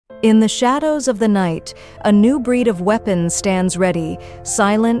In the shadows of the night, a new breed of weapon stands ready,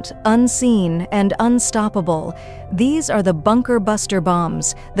 silent, unseen, and unstoppable. These are the bunker buster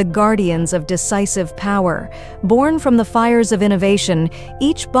bombs, the guardians of decisive power. Born from the fires of innovation,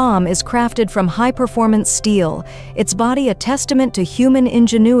 each bomb is crafted from high-performance steel, its body a testament to human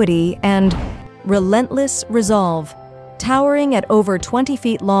ingenuity and relentless resolve. Towering at over 20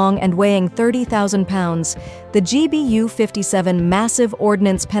 feet long and weighing 30,000 pounds, the GBU-57 Massive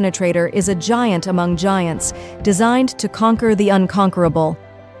Ordnance Penetrator is a giant among giants, designed to conquer the unconquerable.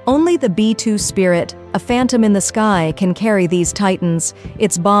 Only the B-2 Spirit, a phantom in the sky, can carry these titans,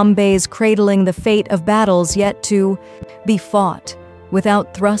 its bomb bays cradling the fate of battles yet to be fought.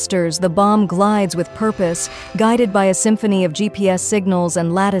 Without thrusters, the bomb glides with purpose, guided by a symphony of GPS signals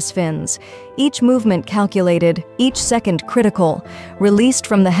and lattice fins. Each movement calculated, each second critical. Released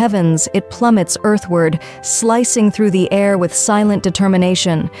from the heavens, it plummets earthward, slicing through the air with silent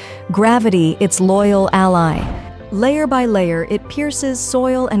determination. Gravity, its loyal ally. Layer by layer, it pierces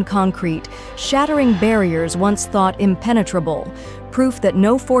soil and concrete, shattering barriers once thought impenetrable, proof that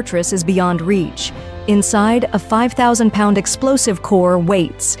no fortress is beyond reach. Inside, a 5,000-pound explosive core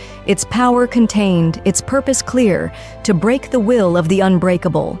waits, its power contained, its purpose clear, to break the will of the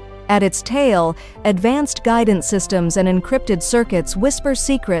unbreakable. At its tail, advanced guidance systems and encrypted circuits whisper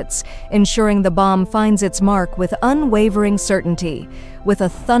secrets, ensuring the bomb finds its mark with unwavering certainty. With a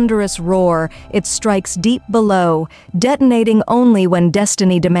thunderous roar, it strikes deep below, detonating only when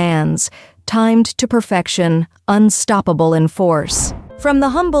destiny demands. Timed to perfection, unstoppable in force. From the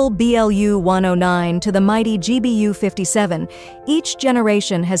humble BLU-109 to the mighty GBU-57, each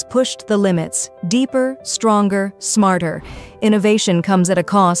generation has pushed the limits, deeper, stronger, smarter. Innovation comes at a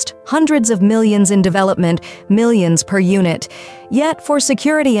cost, hundreds of millions in development, millions per unit. Yet, for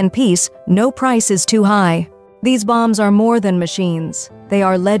security and peace, no price is too high. These bombs are more than machines. They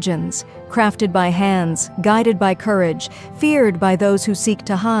are legends, crafted by hands, guided by courage, feared by those who seek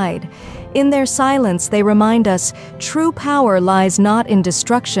to hide. In their silence, they remind us true power lies not in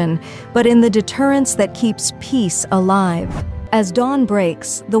destruction, but in the deterrence that keeps peace alive. As dawn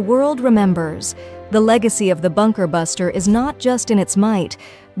breaks, the world remembers. The legacy of the bunker buster is not just in its might,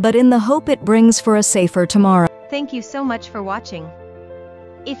 but in the hope it brings for a safer tomorrow. Thank you so much for watching.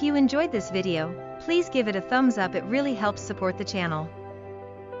 If you enjoyed this video, please give it a thumbs up, it really helps support the channel.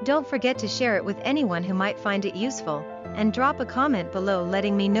 Don't forget to share it with anyone who might find it useful, and drop a comment below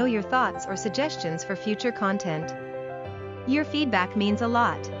letting me know your thoughts or suggestions for future content. Your feedback means a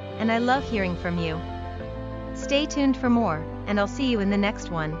lot, and I love hearing from you. Stay tuned for more, and I'll see you in the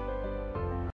next one.